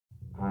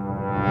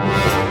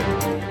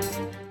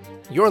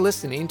You're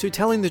listening to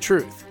Telling the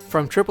Truth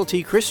from Triple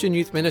T Christian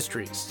Youth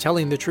Ministries,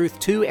 telling the truth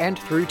to and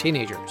through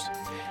teenagers.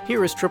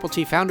 Here is Triple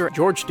T founder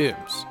George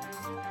Dooms.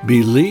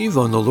 Believe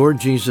on the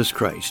Lord Jesus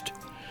Christ.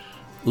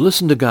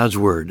 Listen to God's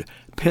Word,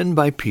 penned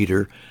by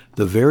Peter,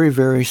 the very,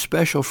 very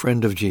special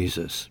friend of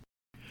Jesus.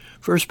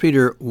 1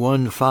 Peter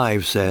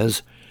 1:5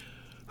 says,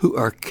 "Who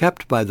are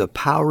kept by the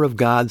power of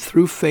God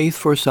through faith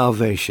for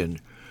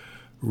salvation,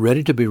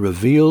 ready to be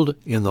revealed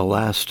in the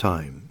last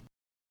time."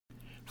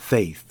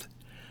 Faith.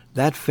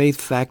 That faith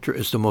factor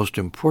is the most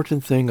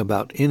important thing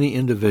about any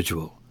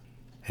individual.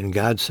 And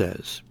God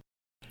says,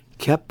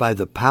 kept by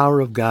the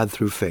power of God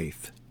through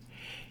faith.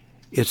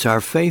 It's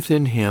our faith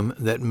in Him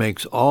that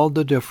makes all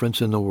the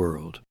difference in the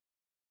world.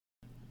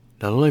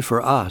 Not only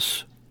for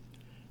us,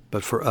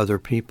 but for other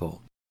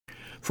people.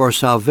 For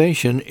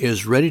salvation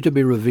is ready to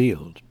be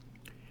revealed.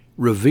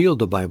 Revealed,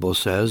 the Bible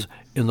says,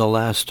 in the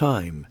last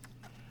time.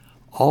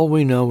 All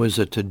we know is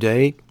that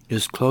today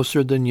is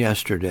closer than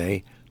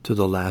yesterday to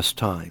the last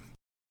time.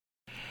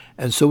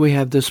 And so we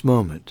have this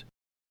moment,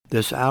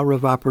 this hour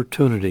of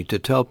opportunity to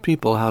tell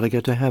people how to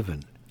get to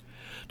heaven,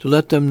 to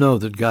let them know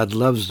that God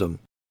loves them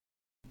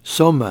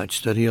so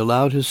much that He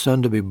allowed His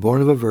Son to be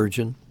born of a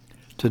virgin,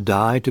 to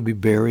die, to be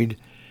buried,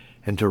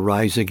 and to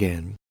rise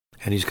again,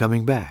 and He's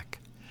coming back.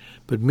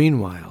 But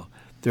meanwhile,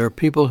 there are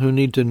people who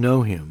need to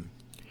know Him,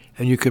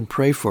 and you can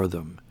pray for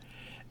them,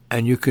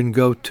 and you can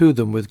go to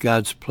them with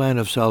God's plan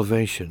of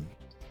salvation.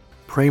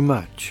 Pray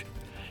much,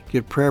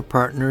 get prayer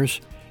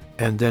partners,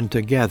 and then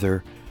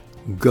together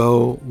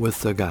go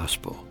with the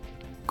gospel.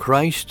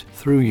 Christ,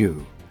 through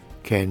you,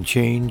 can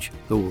change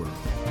the world.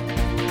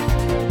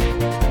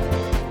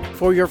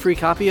 For your free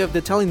copy of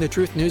the Telling the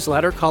Truth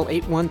newsletter, call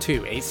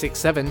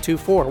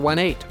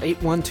 812-867-2418,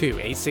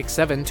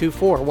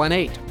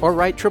 812-867-2418, or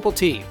write Triple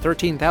T,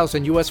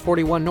 13,000 U.S.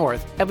 41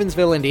 North,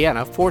 Evansville,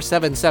 Indiana,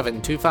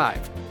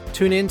 47725.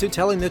 Tune in to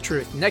Telling the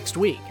Truth next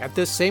week at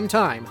this same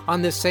time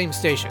on this same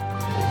station.